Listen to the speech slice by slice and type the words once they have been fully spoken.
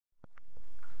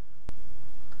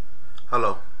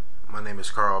Hello, my name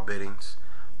is Carl Biddings,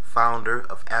 founder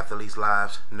of Athletes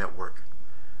Lives Network.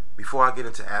 Before I get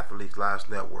into Athletes Lives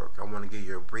Network, I want to give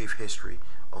you a brief history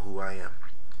of who I am.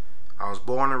 I was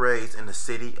born and raised in the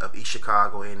city of East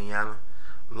Chicago, Indiana,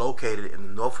 located in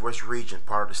the Northwest region,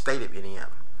 part of the state of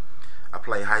Indiana. I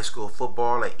played high school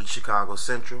football at East Chicago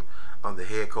Central under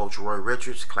head coach Roy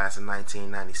Richards, class of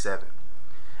 1997.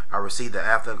 I received the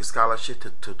athletic scholarship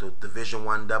to Division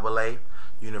I AA,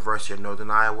 University of Northern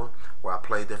Iowa, where I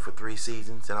played there for 3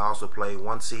 seasons, and I also played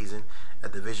 1 season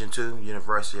at Division II,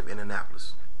 University of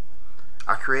Indianapolis.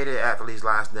 I created Athletes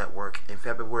Lives Network in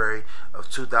February of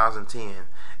 2010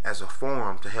 as a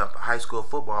forum to help high school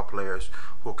football players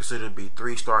who are considered to be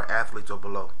 3-star athletes or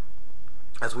below.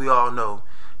 As we all know,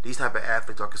 these type of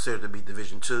athletes are considered to be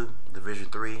Division II, Division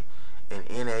III, and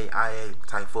NAIA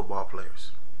type football players.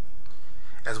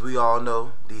 As we all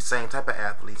know, these same type of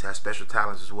athletes have special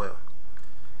talents as well.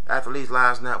 Athletes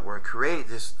Lives Network created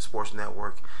this sports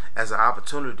network as an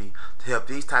opportunity to help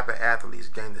these type of athletes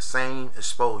gain the same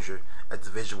exposure as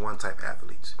Division I type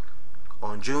athletes.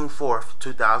 On June 4th,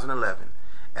 2011,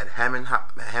 at Hammond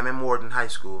Morton High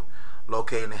School,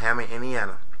 located in Hammond,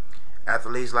 Indiana,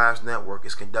 Athletes Lives Network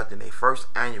is conducting a first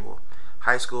annual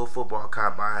high school football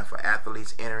combine for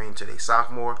athletes entering into their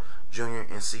sophomore, junior,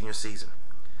 and senior season.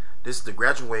 This is the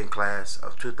graduating class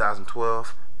of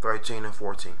 2012, 13, and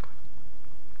 14.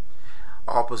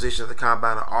 All positions of the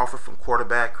combine are offered from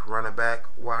quarterback, running back,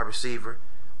 wide receiver,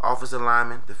 offensive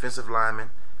lineman, defensive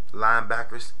lineman,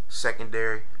 linebackers,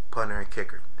 secondary, punter, and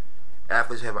kicker.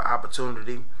 Athletes have an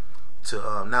opportunity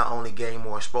to not only gain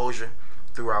more exposure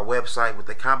through our website with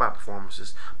the combine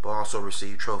performances, but also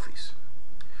receive trophies.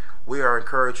 We are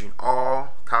encouraging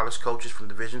all college coaches from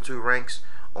Division II ranks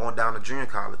on down to junior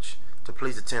college to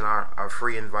please attend our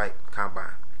free invite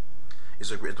combine.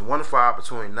 It's a wonderful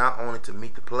opportunity not only to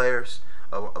meet the players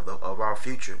of our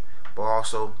future, but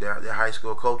also their high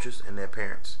school coaches and their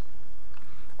parents.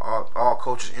 All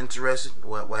coaches interested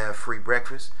will have free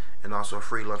breakfast and also a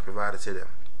free lunch provided to them.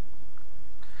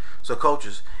 So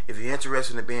coaches, if you're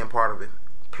interested in being part of it,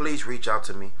 please reach out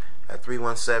to me at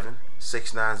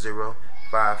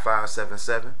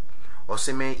 317-690-5577 or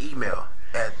send me an email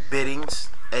at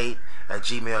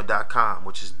biddings8@gmail.com,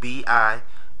 which is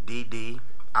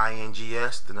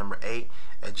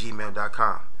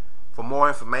BIDDINGS8@gmail.com. For more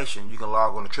information, you can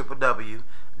log on to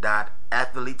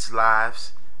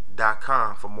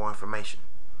www.athleteslives.com for more information.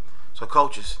 So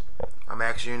coaches, I'm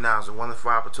asking you now, it's a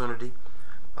wonderful opportunity.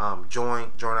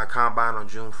 Join our combine on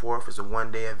June 4th. It's a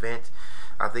 1-day event.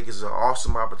 I think it's an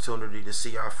awesome opportunity to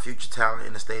see our future talent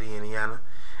in the state of Indiana.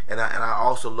 And I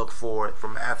also look forward,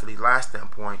 from an athlete life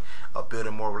standpoint, of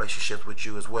building more relationships with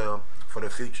you as well for the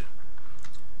future.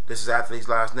 This is Athletes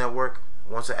Lives Network.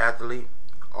 Once an athlete,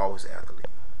 always an athlete.